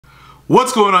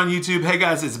What's going on YouTube? Hey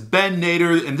guys, it's Ben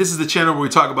Nader, and this is the channel where we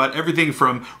talk about everything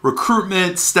from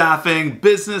recruitment, staffing,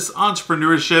 business,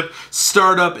 entrepreneurship,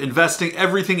 startup, investing,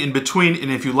 everything in between. And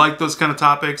if you like those kind of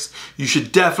topics, you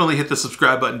should definitely hit the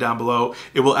subscribe button down below.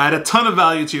 It will add a ton of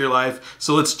value to your life.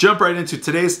 So let's jump right into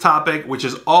today's topic, which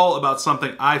is all about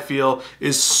something I feel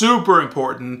is super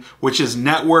important, which is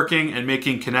networking and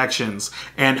making connections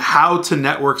and how to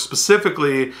network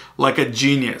specifically like a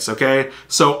genius, okay?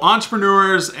 So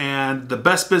entrepreneurs and the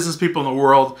best business people in the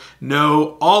world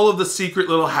know all of the secret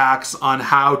little hacks on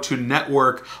how to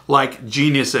network like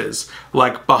geniuses.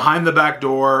 Like behind the back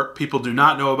door, people do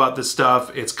not know about this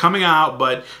stuff. It's coming out,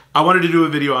 but I wanted to do a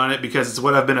video on it because it's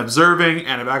what I've been observing,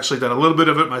 and I've actually done a little bit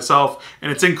of it myself, and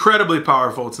it's incredibly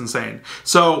powerful. It's insane.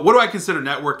 So what do I consider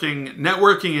networking?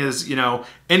 Networking is,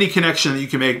 any connection that you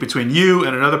can make between you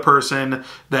and another person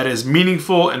that is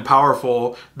meaningful and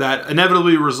powerful, that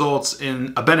inevitably results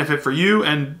in a benefit for you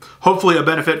and hopefully a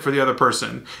benefit for the other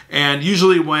person. And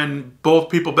usually when both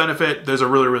people benefit, there's a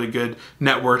really, really good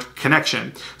network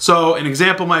connection. So an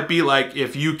example might be like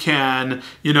if you can,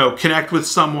 connect with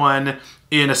someone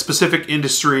in a specific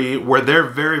industry where they're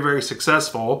very, very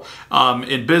successful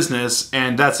in business,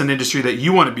 and that's an industry that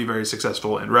you want to be very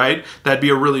successful in, right? That'd be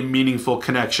a really meaningful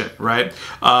connection, right?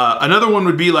 Another one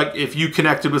would be like if you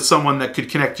connected with someone that could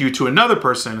connect you to another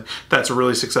person that's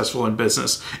really successful in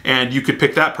business, and you could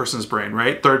pick that person's brain,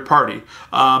 right? Third party.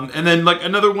 And then like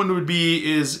another one would be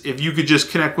is if you could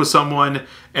just connect with someone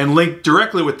and link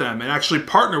directly with them and actually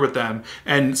partner with them,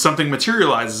 and something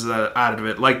materializes out of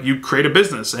it. Like you create a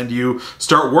business and you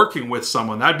start working with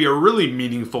someone. That'd be a really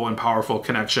meaningful and powerful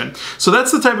connection. So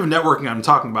that's the type of networking I'm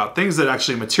talking about, things that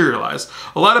actually materialize.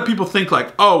 A lot of people think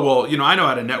like, oh, well, I know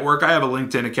how to network. I have a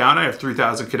LinkedIn account. I have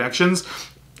 3,000 connections.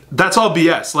 That's all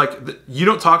BS. Like, you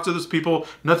don't talk to those people.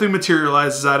 Nothing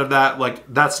materializes out of that.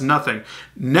 Like, that's nothing.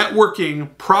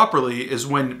 Networking properly is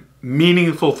when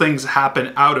meaningful things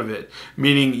happen out of it,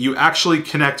 meaning you actually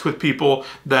connect with people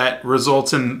that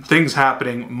results in things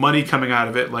happening, money coming out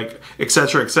of it, like et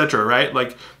cetera, right?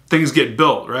 Like things get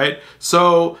built, right?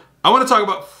 So I want to talk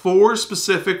about 4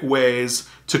 specific ways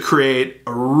to create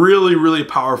a really, really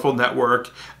powerful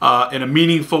network in a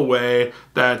meaningful way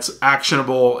that's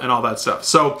actionable and all that stuff.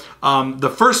 So the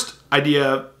first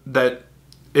idea that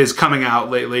is coming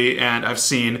out lately and I've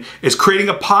seen is creating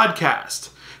a podcast.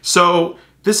 So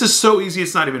this is so easy,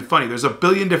 it's not even funny. There's a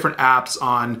billion different apps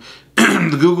on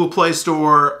the Google Play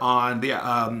Store, on the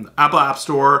Apple App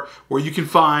Store, where you can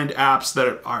find apps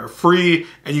that are free,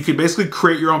 and you can basically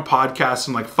create your own podcast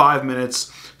in like 5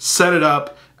 minutes, set it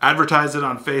up, advertise it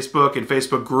on Facebook and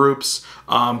Facebook groups,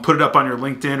 put it up on your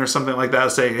LinkedIn or something like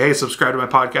that, say, hey, subscribe to my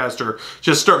podcast, or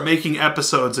just start making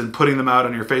episodes and putting them out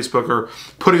on your Facebook or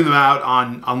putting them out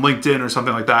on LinkedIn or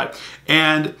something like that.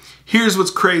 And here's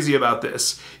what's crazy about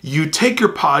this. You take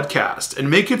your podcast and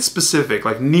make it specific,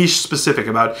 like niche specific,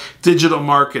 about digital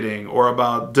marketing or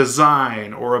about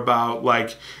design or about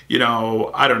like,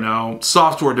 I don't know,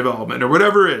 software development or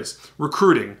whatever it is,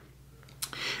 recruiting.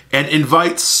 And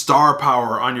invite star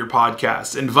power on your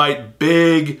podcast. Invite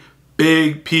big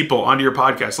people onto your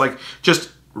podcast. Like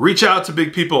just reach out to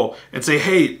big people and say,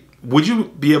 hey, would you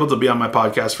be able to be on my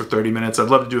podcast for 30 minutes? I'd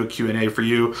love to do a Q&A for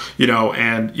you,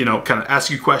 and, kind of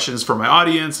ask you questions for my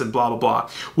audience and blah, blah, blah.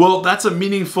 Well, that's a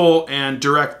meaningful and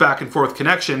direct back and forth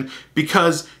connection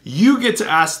because you get to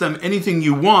ask them anything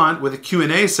you want with a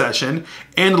Q&A session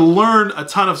and learn a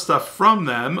ton of stuff from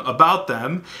them, about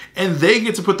them, and they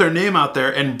get to put their name out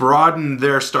there and broaden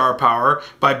their star power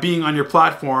by being on your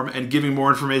platform and giving more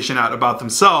information out about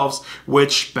themselves,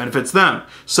 which benefits them.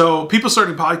 So people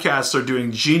starting podcasts are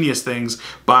doing genius things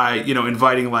by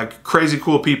inviting like crazy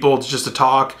cool people just to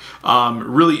talk,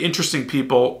 really interesting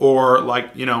people, or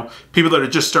like people that are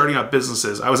just starting up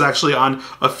businesses. I was actually on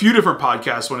a few different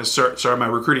podcasts when I started my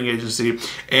recruiting agency,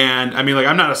 and I mean, like,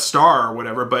 I'm not a star or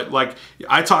whatever, but like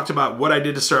I talked about what I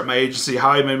did to start my agency, how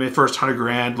I made my first 100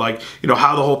 grand, like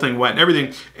how the whole thing went and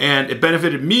everything, and it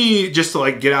benefited me just to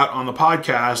like get out on the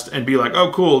podcast and be like,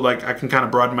 oh cool, like I can kind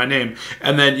of broaden my name,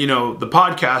 and then the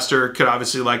podcaster could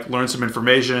obviously like learn some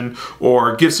information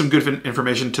or give some good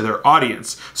information to their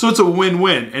audience. So it's a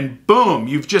win-win, and boom,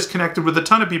 you've just connected with a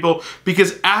ton of people,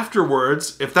 because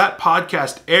afterwards, if that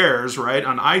podcast airs right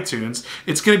on iTunes,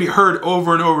 it's going to be heard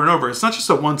over and over and over. It's not just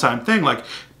a one-time thing. Like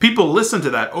people listen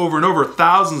to that over and over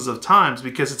thousands of times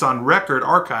because it's on record,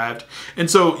 archived.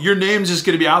 And so your name's just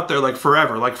going to be out there like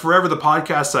forever. Like forever, the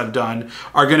podcasts I've done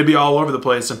are going to be all over the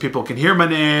place, and people can hear my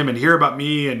name and hear about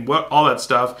me and all that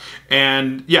stuff.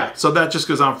 And yeah, so that just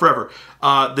goes on forever.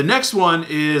 The next one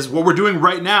is what we're doing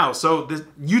right now. So the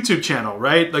YouTube channel,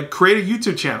 right? Like create a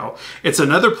YouTube channel. It's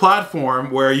another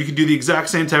platform where you can do the exact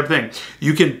same type of thing.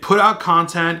 You can put out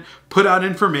content, put out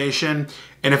information.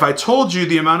 And if I told you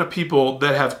the amount of people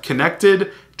that have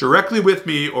connected directly with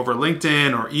me over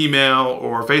LinkedIn or email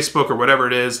or Facebook or whatever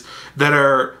it is, that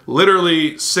are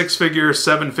literally 6-figure,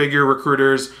 7-figure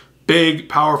recruiters, big,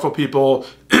 powerful people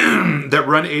that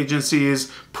run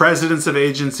agencies, presidents of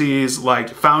agencies, like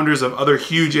founders of other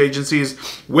huge agencies,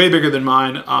 way bigger than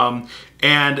mine,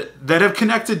 and that have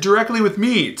connected directly with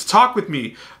me to talk with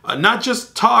me. Not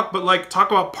just talk, but like talk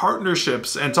about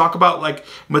partnerships and talk about like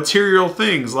material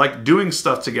things, like doing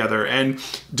stuff together and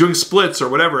doing splits or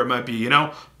whatever it might be, you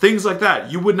know, things like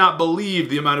that. You would not believe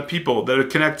the amount of people that are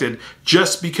connected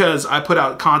just because I put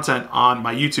out content on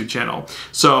my YouTube channel.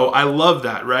 So I love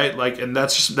that, right? Like, and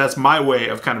that's my way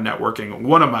of kind of networking,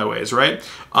 one of my ways, right?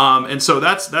 And so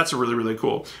that's really, really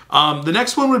cool. The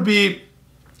next one would be,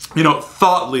 you know,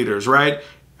 thought leaders, right?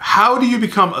 How do you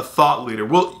become a thought leader?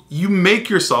 Well, you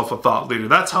make yourself a thought leader.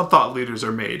 That's how thought leaders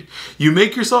are made. You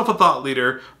make yourself a thought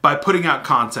leader by putting out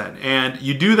content. And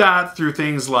you do that through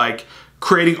things like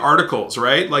creating articles,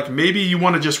 right? Like maybe you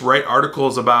want to just write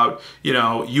articles about, you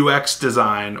know, UX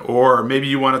design, or maybe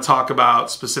you want to talk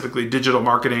about specifically digital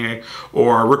marketing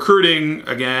or recruiting,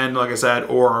 again, like I said,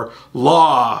 or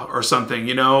law or something,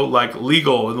 you know, like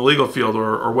legal in the legal field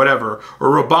or whatever, or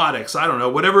robotics, I don't know,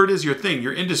 whatever it is your thing,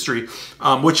 your industry,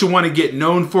 what you want to get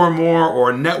known for more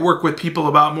or network with people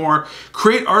about more.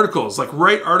 Create articles, like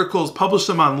write articles, publish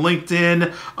them on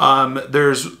LinkedIn.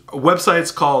 There's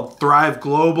websites called Thrive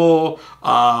Global,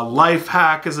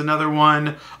 Lifehack is another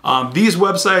one. These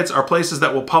websites are places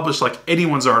that will publish like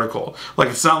anyone's article. Like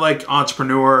it's not like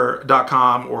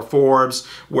entrepreneur.com or Forbes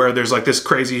where there's like this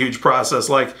crazy huge process.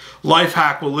 Like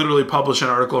Lifehack will literally publish an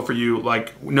article for you,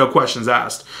 like no questions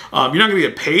asked. You're not gonna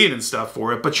get paid and stuff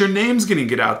for it, but your name's gonna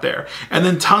get out there, and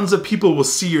then tons of people will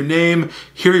see your name,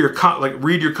 hear your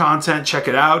read your content, check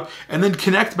it out, and then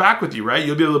connect back with you, right?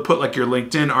 You'll be able to put like your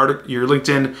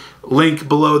LinkedIn link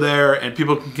below there, and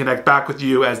people can connect back with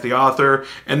you as the author,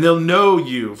 and they'll know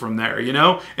you from there, you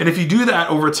know? And if you do that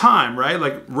over time, right?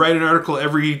 Like write an article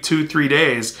every 2-3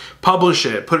 days, publish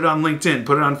it, put it on LinkedIn,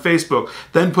 put it on Facebook,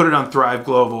 then put it on Thrive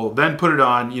Global, then put it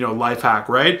on, you know, Lifehack,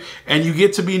 right? And you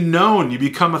get to be known. You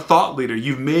become a thought leader.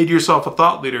 You've made yourself a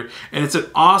thought leader, and it's an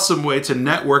awesome way to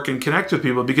network and connect with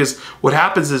people, because what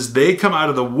happens is they come out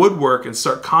of the woodwork and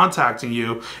start contacting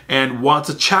you and want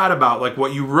to chat about like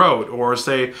what you wrote, or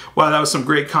say, wow, that was some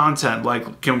great content.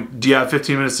 Like, do you have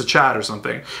 15 minutes to chat or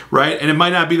something, right? And it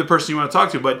might not be the person you want to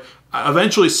talk to, but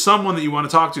eventually someone that you want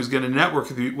to talk to is going to network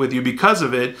with you because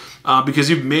of it, because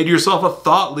you've made yourself a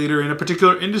thought leader in a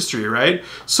particular industry, right?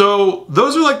 So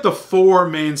those are like the 4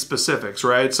 main specifics,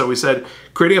 right? So we said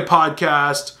creating a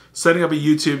podcast, setting up a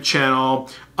YouTube channel,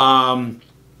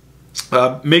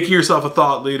 making yourself a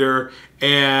thought leader,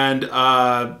 and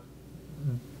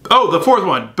oh, the 4th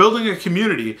one, building a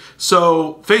community.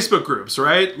 So Facebook groups,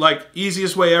 right? Like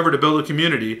easiest way ever to build a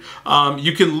community.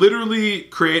 You can literally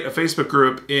create a Facebook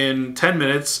group in 10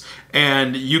 minutes,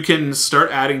 and you can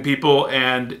start adding people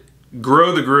and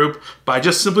grow the group by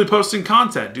just simply posting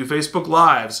content. Do Facebook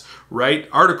Lives, write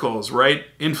articles, write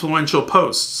influential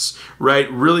posts, write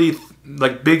really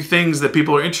like big things that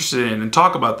people are interested in and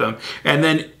talk about them. And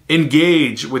then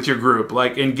engage with your group,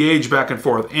 like engage back and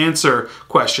forth, answer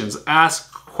questions, ask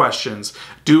questions,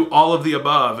 do all of the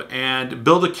above, and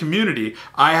build a community.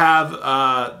 I have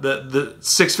the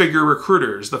 6-figure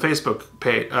recruiters, the Facebook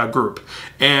group,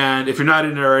 and if you're not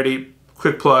in it already,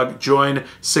 quick plug, join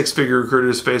 6-figure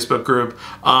recruiters Facebook group.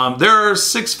 There are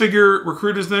 6-figure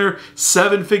recruiters in there,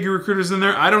 7-figure recruiters in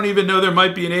there. I don't even know, there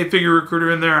might be an 8-figure recruiter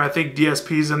in there. I think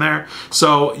DSP's in there.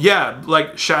 So yeah,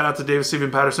 like shout out to David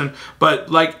Stephen Patterson.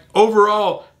 But like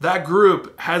overall, that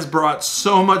group has brought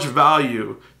so much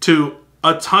value to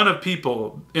a ton of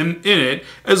people in it,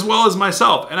 as well as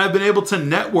myself. And I've been able to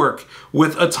network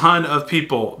with a ton of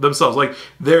people themselves. Like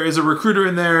there is a recruiter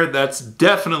in there that's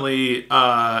definitely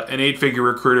an 8-figure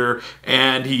recruiter,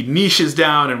 and he niches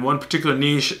down in one particular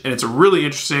niche, and it's really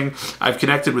interesting. I've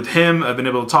connected with him. I've been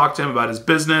able to talk to him about his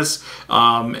business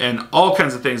and all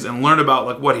kinds of things, and learn about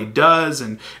like what he does,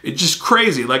 and it's just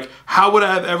crazy. Like how would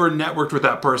I have ever networked with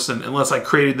that person unless I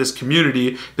created this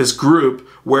community, this group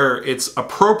where it's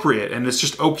appropriate and it's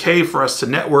just okay for us to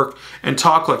network and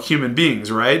talk like human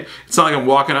beings, right? It's not like I'm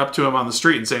walking up to him on the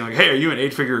street and saying like, hey, are you an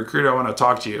 8-figure recruiter? I want to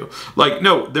talk to you. Like,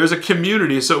 no, there's a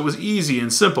community, so it was easy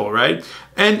and simple, right?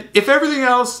 And if everything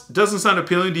else doesn't sound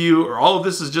appealing to you, or all of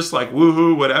this is just like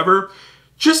woohoo, whatever,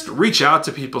 just reach out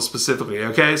to people specifically,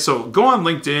 okay? So go on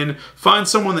LinkedIn, find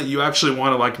someone that you actually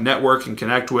want to like network and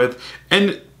connect with,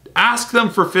 and ask them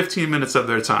for 15 minutes of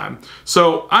their time.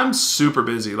 So I'm super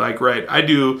busy, like, right, I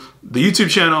do the YouTube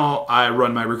channel, I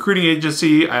run my recruiting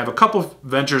agency, I have a couple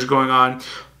ventures going on,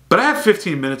 but I have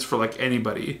 15 minutes for like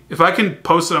anybody. If I can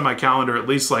post it on my calendar at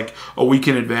least like a week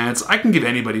in advance, I can give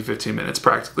anybody 15 minutes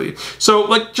practically. So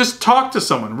like, just talk to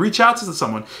someone, reach out to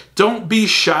someone. Don't be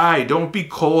shy, don't be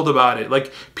cold about it.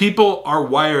 Like, people are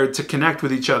wired to connect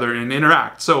with each other and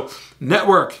interact. So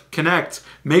network, connect,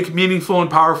 make meaningful and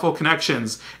powerful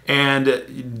connections,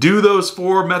 and do those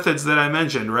 4 methods that I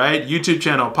mentioned, right? YouTube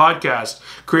channel, podcast,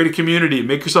 create a community,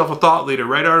 make yourself a thought leader,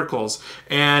 write articles,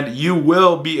 and you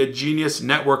will be a genius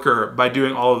networker by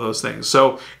doing all of those things.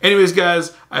 So anyways,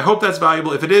 guys, I hope that's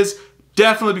valuable. If it is,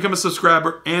 definitely become a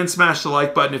subscriber and smash the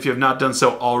like button if you have not done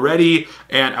so already.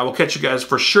 And I will catch you guys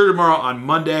for sure tomorrow on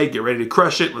Monday. Get ready to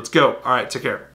crush it. Let's go. All right, take care.